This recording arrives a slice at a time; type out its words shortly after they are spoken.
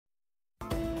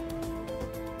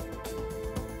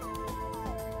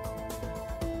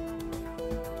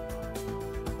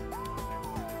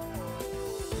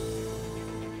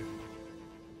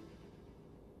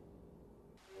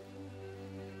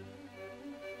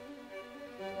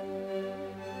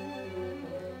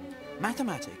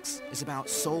Mathematics is about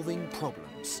solving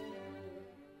problems.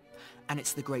 And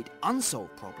it's the great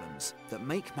unsolved problems that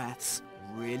make maths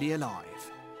really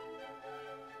alive.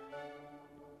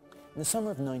 In the summer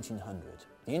of 1900,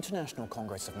 the International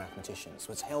Congress of Mathematicians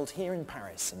was held here in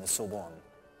Paris in the Sorbonne.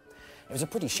 It was a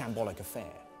pretty shambolic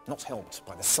affair, not helped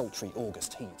by the sultry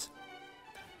August heat.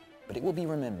 But it will be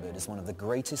remembered as one of the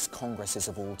greatest congresses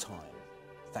of all time,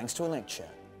 thanks to a lecture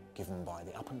given by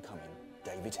the up-and-coming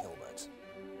David Hilbert.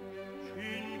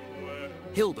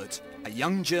 Hilbert, a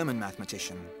young German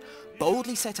mathematician,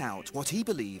 boldly set out what he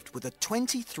believed were the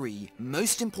 23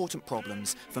 most important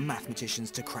problems for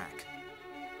mathematicians to crack.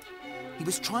 He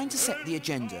was trying to set the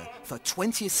agenda for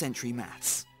 20th century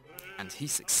maths, and he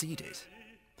succeeded.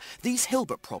 These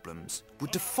Hilbert problems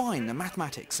would define the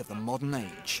mathematics of the modern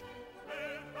age.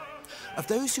 Of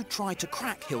those who tried to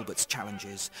crack Hilbert's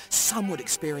challenges, some would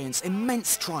experience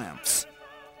immense triumphs,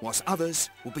 whilst others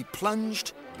would be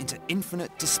plunged into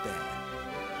infinite despair.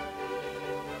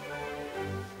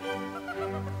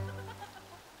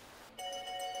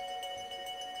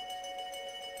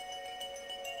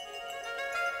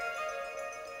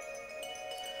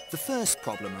 The first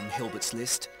problem on Hilbert's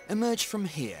list emerged from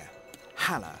here,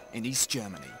 Halle in East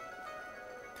Germany.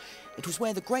 It was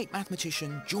where the great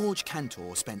mathematician Georg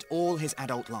Cantor spent all his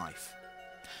adult life,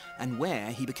 and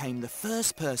where he became the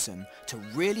first person to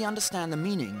really understand the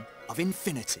meaning of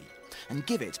infinity and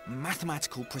give it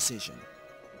mathematical precision.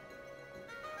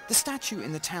 The statue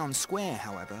in the town square,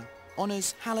 however,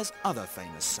 honours Halle's other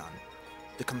famous son,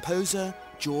 the composer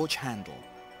Georg Handel.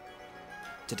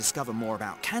 To discover more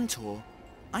about Cantor,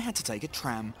 I had to take a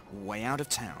tram way out of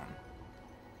town.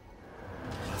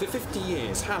 For 50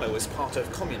 years, Halle was part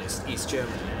of communist East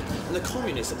Germany, and the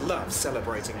communists loved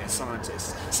celebrating their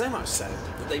scientists, so much so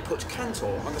that they put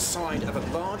Cantor on the side of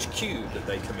a large cube that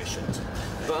they commissioned.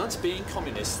 But being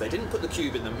communists, they didn't put the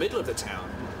cube in the middle of the town,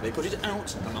 they put it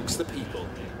out amongst the people.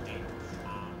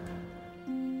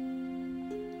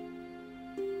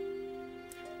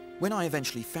 When I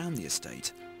eventually found the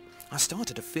estate, I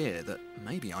started to fear that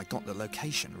maybe I got the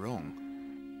location wrong.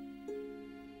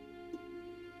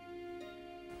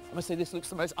 I must say this looks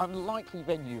the most unlikely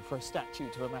venue for a statue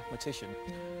to a mathematician.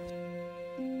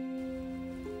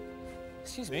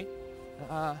 Excuse me,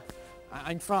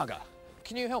 ein Frage.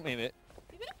 Can you help me a bit?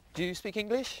 Do you speak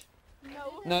English?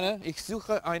 No. No. Ich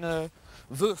suche eine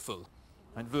Würfel.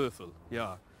 Ein Würfel,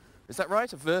 yeah. Is that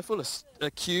right? A Würfel, a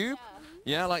cube?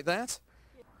 Yeah, like that?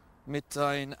 Mit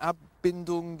ein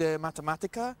Abbindung der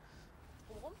Matematica?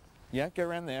 Yeah, go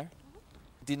around there.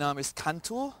 Die Name ist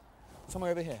Cantor?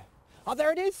 Somewhere over here. Oh,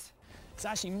 there it is! It's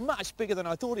actually much bigger than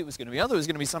I thought it was going to be. I thought it was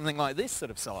going to be something like this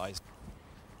sort of size.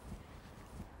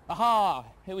 Aha!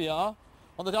 Here we are,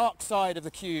 on the dark side of the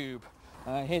cube.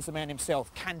 Here's the man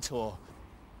himself, Cantor.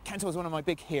 Cantor was one of my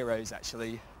big heroes,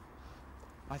 actually.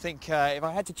 I think if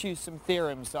I had to choose some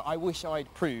theorems that I wish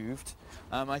I'd proved,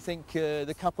 I think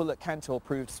the couple that Cantor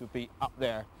proved would be up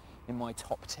there in my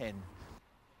top 10.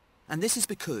 And this is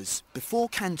because, before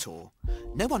Cantor,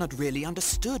 no one had really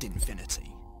understood infinity.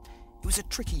 It was a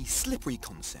tricky, slippery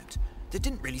concept that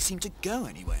didn't really seem to go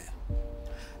anywhere.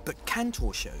 But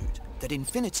Cantor showed that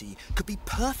infinity could be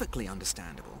perfectly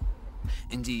understandable.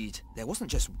 Indeed, there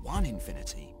wasn't just one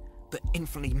infinity, but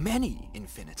infinitely many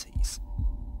infinities.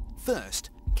 First,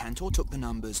 Cantor took the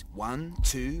numbers 1,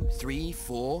 2, 3,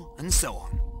 4, and so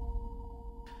on.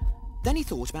 Then he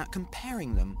thought about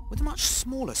comparing them with a much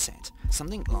smaller set,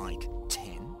 something like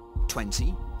 10,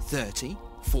 20, 30,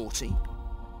 40.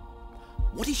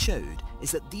 What he showed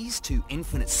is that these two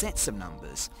infinite sets of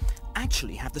numbers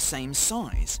actually have the same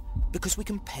size because we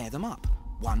can pair them up,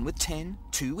 1 with 10,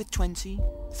 2 with 20,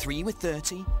 3 with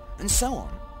 30, and so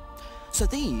on. So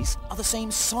these are the same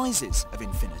sizes of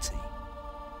infinity.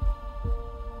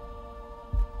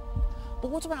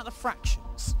 But what about the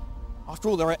fractions? After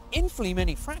all, there are infinitely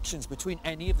many fractions between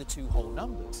any of the two whole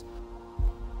numbers.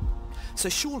 So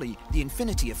surely the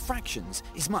infinity of fractions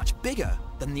is much bigger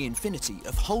than the infinity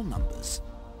of whole numbers.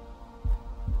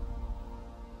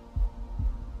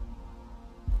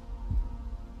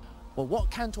 Well,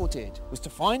 what Cantor did was to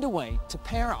find a way to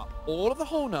pair up all of the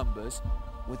whole numbers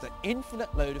with an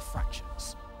infinite load of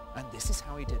fractions. And this is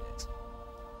how he did it.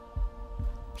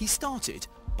 He started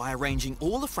by arranging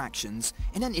all the fractions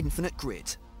in an infinite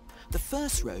grid. The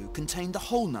first row contained the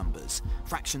whole numbers,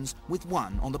 fractions with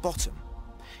 1 on the bottom.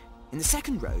 In the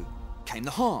second row came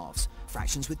the halves,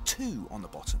 fractions with 2 on the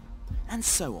bottom, and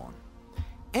so on.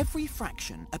 Every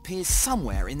fraction appears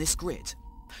somewhere in this grid.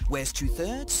 Where's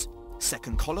 2/3?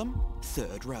 Second column,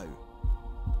 third row.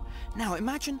 Now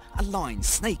imagine a line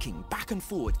snaking back and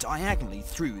forward diagonally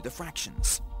through the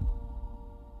fractions.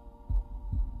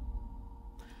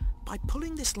 by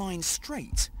pulling this line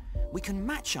straight, we can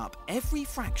match up every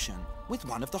fraction with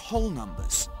one of the whole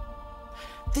numbers.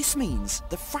 This means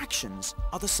the fractions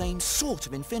are the same sort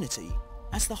of infinity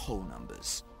as the whole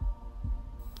numbers.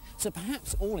 So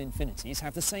perhaps all infinities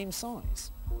have the same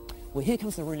size. Well, here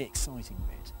comes the really exciting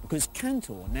bit, because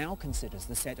Cantor now considers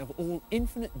the set of all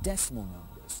infinite decimal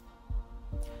numbers.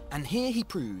 And here he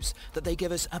proves that they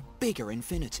give us a bigger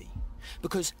infinity,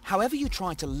 because however you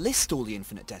try to list all the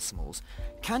infinite decimals,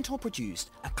 Cantor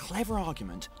produced a clever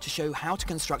argument to show how to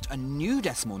construct a new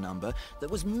decimal number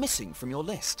that was missing from your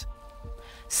list.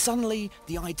 Suddenly,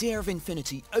 the idea of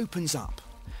infinity opens up.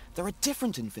 There are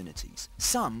different infinities,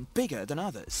 some bigger than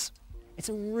others. It's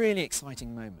a really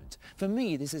exciting moment. For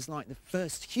me, this is like the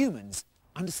first humans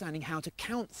understanding how to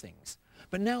count things.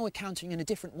 But now we're counting in a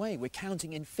different way. We're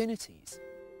counting infinities.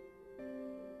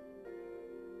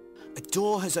 A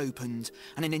door has opened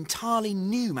and an entirely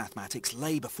new mathematics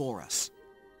lay before us.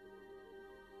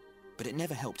 But it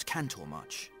never helped Cantor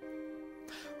much.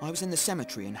 I was in the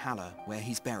cemetery in Halle where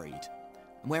he's buried,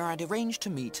 and where I'd arranged to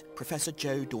meet Professor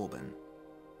Joe Dorban.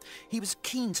 He was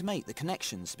keen to make the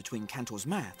connections between Cantor's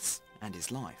maths and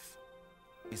his life.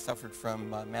 He suffered from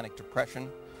manic depression.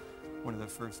 One of the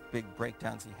first big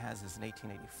breakdowns he has is in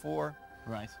 1884.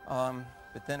 Right.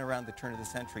 But then around the turn of the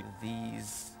century,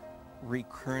 these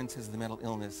recurrences of the mental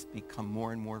illness become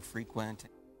more and more frequent.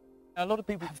 A lot of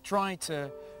people have tried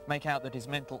to make out that his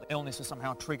mental illness was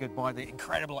somehow triggered by the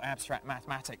incredible abstract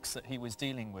mathematics that he was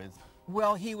dealing with.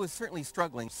 Well, he was certainly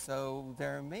struggling, so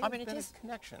there may have been a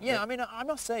connection. Yeah, I mean, I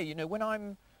must say, you know,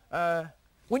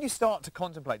 when you start to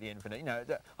contemplate the infinite, you know,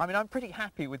 I'm pretty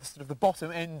happy with sort of the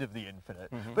bottom end of the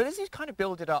infinite. Mm-hmm. But as you kind of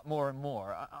build it up more and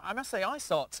more, I must say I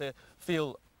start to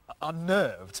feel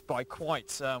unnerved by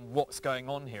quite what's going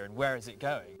on here and where is it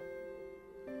going.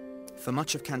 For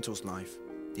much of Cantor's life,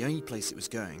 the only place it was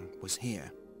going was here,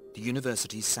 the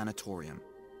university's sanatorium.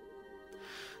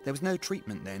 There was no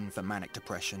treatment then for manic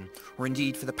depression, or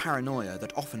indeed for the paranoia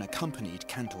that often accompanied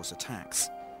Cantor's attacks.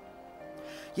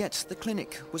 Yet the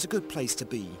clinic was a good place to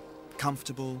be,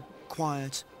 comfortable,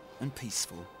 quiet and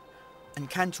peaceful. And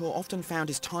Cantor often found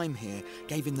his time here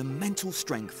gave him the mental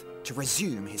strength to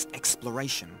resume his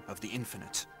exploration of the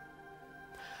infinite.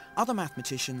 Other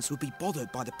mathematicians would be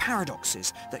bothered by the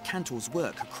paradoxes that Cantor's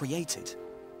work had created.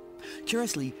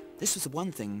 Curiously, this was the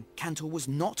one thing Cantor was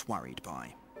not worried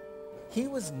by. He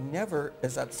was never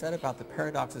as upset about the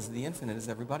paradoxes of the infinite as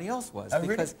everybody else was. Oh,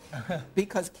 because, really?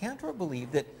 because Cantor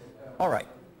believed that, all right,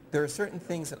 there are certain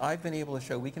things that I've been able to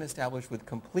show we can establish with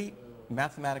complete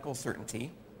mathematical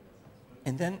certainty,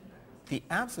 and then the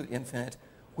absolute infinite,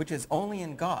 which is only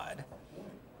in God,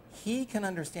 he can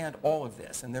understand all of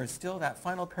this, and there's still that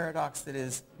final paradox that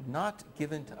is not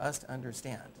given to us to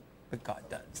understand, but God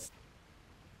does.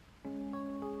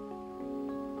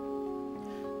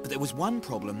 But there was one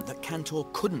problem that Cantor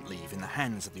couldn't leave in the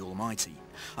hands of the Almighty,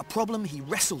 a problem he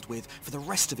wrestled with for the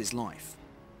rest of his life.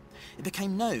 It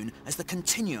became known as the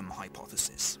Continuum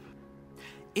Hypothesis.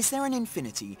 Is there an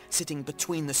infinity sitting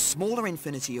between the smaller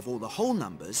infinity of all the whole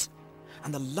numbers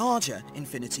and the larger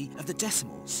infinity of the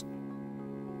decimals?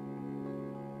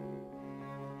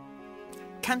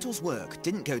 Cantor's work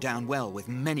didn't go down well with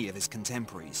many of his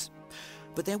contemporaries,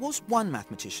 but there was one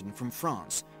mathematician from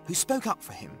France who spoke up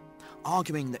for him,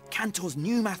 arguing that Cantor's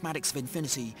new mathematics of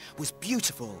infinity was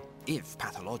beautiful, if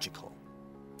pathological.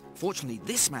 Fortunately,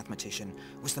 this mathematician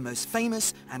was the most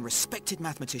famous and respected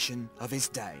mathematician of his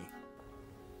day.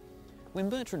 When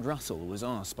Bertrand Russell was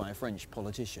asked by a French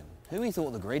politician who he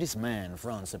thought the greatest man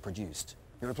France had produced,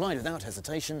 he replied without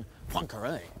hesitation,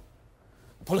 Poincaré.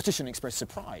 The politician expressed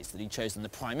surprise that he'd chosen the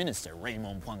Prime Minister,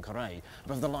 Raymond Poincaré,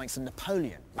 above the likes of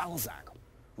Napoleon, Balzac.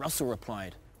 Russell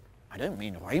replied, I don't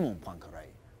mean Raymond Poincaré,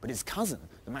 but his cousin,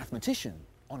 the mathematician,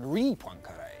 Henri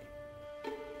Poincaré.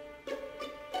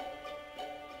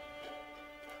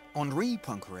 Henri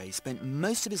Poincaré spent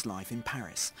most of his life in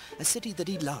Paris, a city that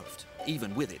he loved,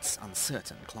 even with its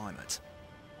uncertain climate.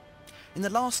 In the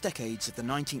last decades of the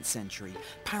 19th century,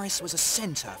 Paris was a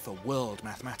centre for world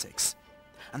mathematics,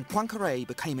 and Poincaré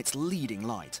became its leading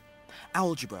light.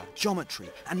 Algebra, geometry,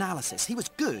 analysis, he was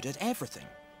good at everything.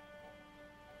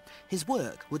 His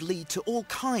work would lead to all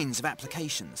kinds of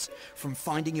applications, from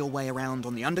finding your way around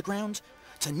on the underground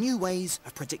to new ways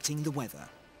of predicting the weather.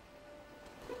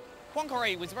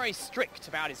 Poincaré was very strict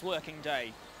about his working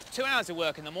day. 2 hours of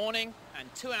work in the morning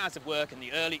and 2 hours of work in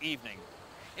the early evening.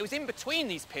 It was in between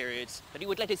these periods that he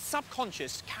would let his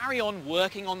subconscious carry on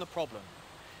working on the problem.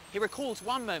 He recalls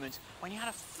one moment when he had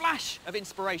a flash of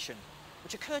inspiration,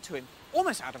 which occurred to him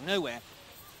almost out of nowhere,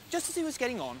 just as he was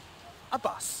getting on a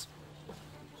bus.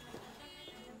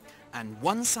 And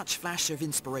one such flash of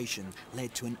inspiration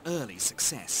led to an early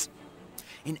success.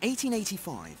 In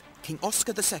 1885, King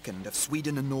Oscar II of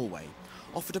Sweden and Norway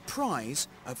offered a prize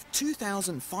of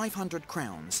 2,500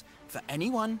 crowns for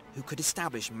anyone who could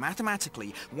establish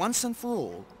mathematically once and for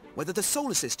all whether the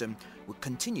solar system would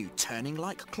continue turning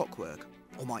like clockwork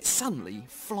or might suddenly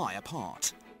fly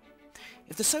apart.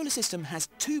 If the solar system has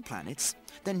two planets,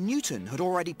 then Newton had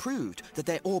already proved that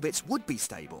their orbits would be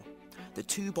stable. The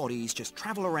two bodies just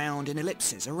travel around in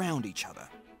ellipses around each other.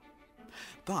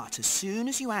 But as soon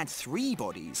as you add three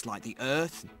bodies like the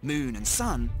Earth, Moon and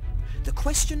Sun, the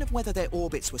question of whether their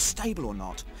orbits were stable or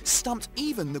not stumped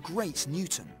even the great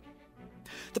Newton.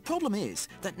 The problem is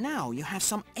that now you have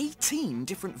some 18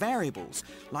 different variables,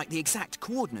 like the exact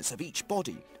coordinates of each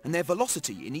body and their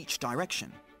velocity in each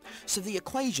direction, so the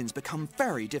equations become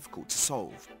very difficult to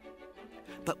solve.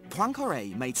 But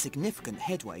Poincaré made significant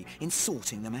headway in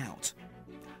sorting them out.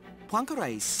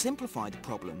 Poincaré simplified the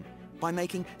problem by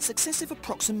making successive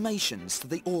approximations to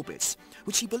the orbits,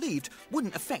 which he believed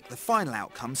wouldn't affect the final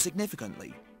outcome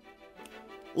significantly.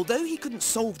 Although he couldn't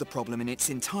solve the problem in its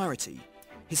entirety,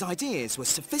 his ideas were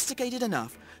sophisticated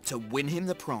enough to win him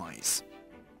the prize.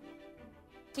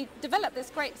 He developed this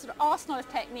great sort of arsenal of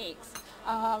techniques,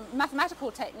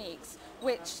 mathematical techniques,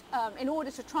 which in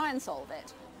order to try and solve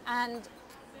it. And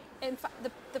in fact,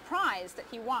 the prize that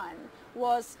he won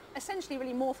was essentially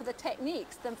really more for the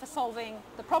techniques than for solving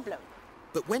the problem.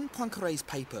 But when Poincaré's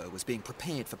paper was being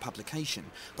prepared for publication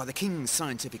by the King's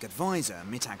scientific advisor,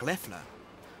 Mittag Leffler,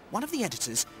 one of the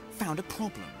editors found a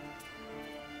problem.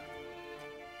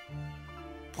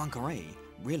 Poincaré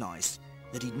realised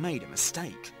that he'd made a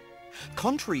mistake.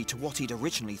 Contrary to what he'd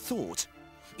originally thought,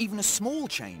 even a small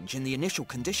change in the initial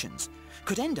conditions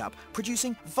could end up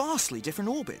producing vastly different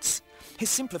orbits. His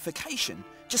simplification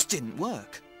just didn't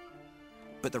work.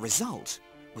 But the result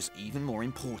was even more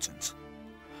important.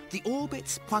 The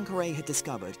orbits Poincaré had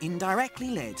discovered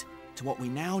indirectly led to what we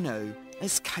now know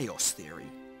as chaos theory.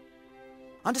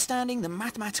 Understanding the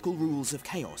mathematical rules of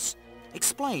chaos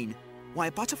explain why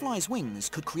a butterfly's wings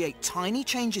could create tiny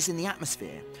changes in the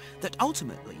atmosphere that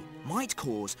ultimately might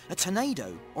cause a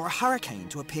tornado or a hurricane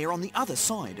to appear on the other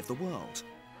side of the world.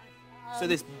 So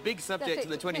this big subject of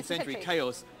the 20th century,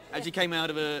 chaos, actually came out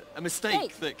of a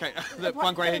mistake that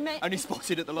Poincaré only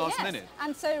spotted at the last minute.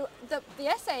 And so the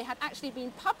essay had actually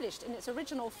been published in its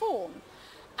original form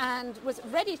and was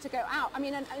ready to go out. I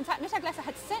mean, in fact, Mittag Leffler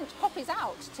had sent copies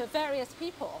out to various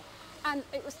people, and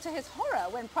it was to his horror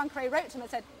when Poincaré wrote to him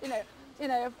and said,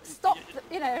 stop,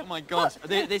 Oh my gosh,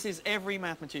 this is every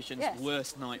mathematician's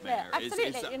worst nightmare. Yeah,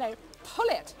 absolutely, pull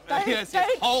it. Yes,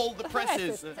 hold the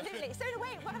presses. Absolutely. So in a way,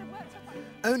 it worked.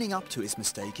 Owning up to his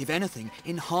mistake, if anything,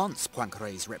 enhanced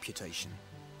Poincaré's reputation.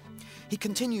 He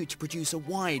continued to produce a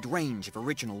wide range of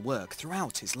original work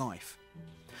throughout his life.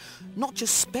 Not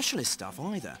just specialist stuff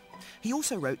either. He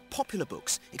also wrote popular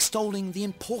books extolling the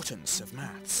importance of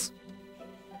maths.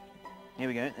 Here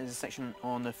we go, there's a section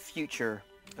on the future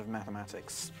of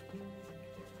mathematics,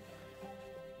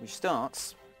 which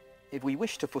starts, if we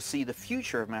wish to foresee the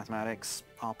future of mathematics,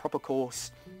 our proper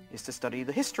course is to study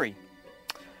the history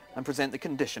and present the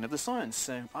condition of the science.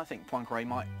 So I think Poincaré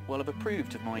might well have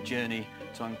approved of my journey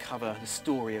to uncover the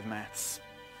story of maths.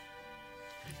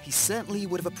 He certainly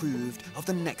would have approved of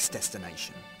the next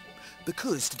destination,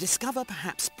 because to discover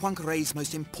perhaps Poincaré's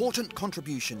most important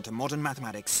contribution to modern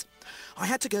mathematics, I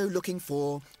had to go looking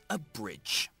for a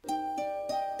bridge.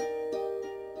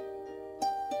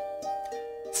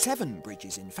 7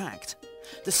 bridges, in fact.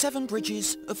 The 7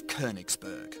 bridges of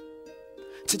Knigsberg.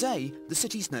 Today, the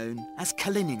city's known as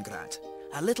Kaliningrad,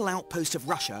 a little outpost of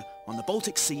Russia on the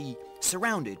Baltic Sea,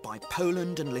 surrounded by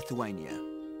Poland and Lithuania.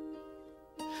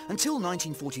 Until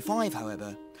 1945,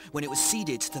 however, when it was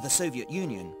ceded to the Soviet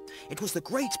Union, it was the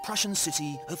great Prussian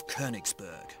city of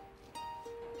Knigsberg.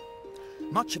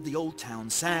 Much of the old town,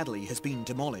 sadly, has been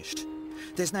demolished.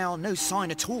 There's now no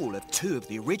sign at all of 2 of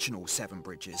the original 7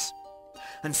 bridges,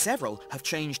 and several have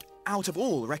changed out of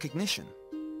all recognition.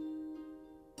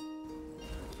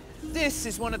 This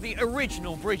is one of the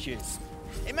original bridges.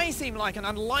 It may seem like an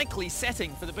unlikely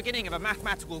setting for the beginning of a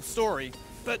mathematical story,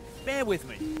 but bear with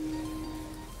me.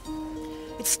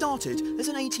 It started as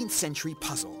an 18th century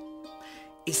puzzle.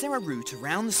 Is there a route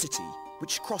around the city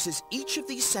which crosses each of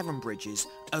these 7 bridges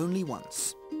only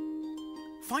once?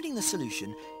 Finding the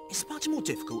solution is much more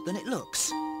difficult than it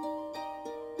looks.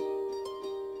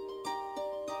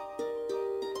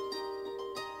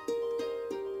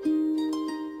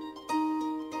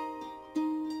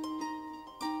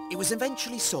 It was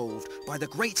eventually solved by the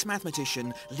great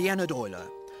mathematician Leonhard Euler,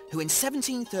 who in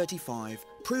 1735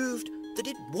 proved that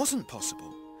it wasn't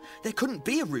possible, There couldn't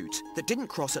be a route that didn't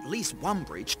cross at least one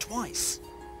bridge twice.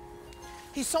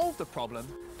 He solved the problem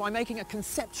by making a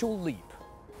conceptual leap.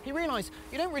 He realised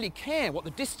you don't really care what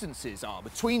the distances are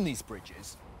between these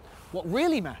bridges. What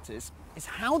really matters is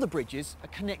how the bridges are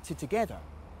connected together.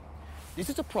 This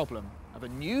is a problem of a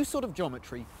new sort of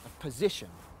geometry of position,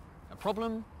 a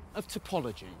problem of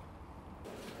topology.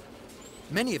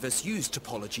 Many of us use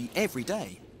topology every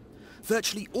day.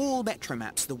 Virtually all metro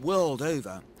maps the world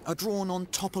over are drawn on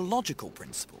topological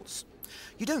principles.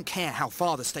 You don't care how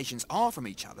far the stations are from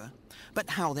each other, but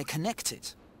how they're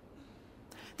connected.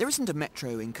 There isn't a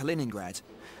metro in Kaliningrad,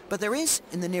 but there is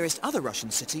in the nearest other Russian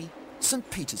city, St.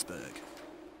 Petersburg.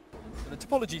 The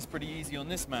topology is pretty easy on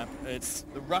this map. It's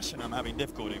the Russian I'm having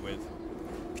difficulty with.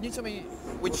 Can you tell me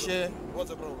which... What's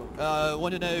the problem?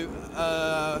 want to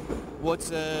know what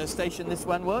station this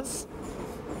one was?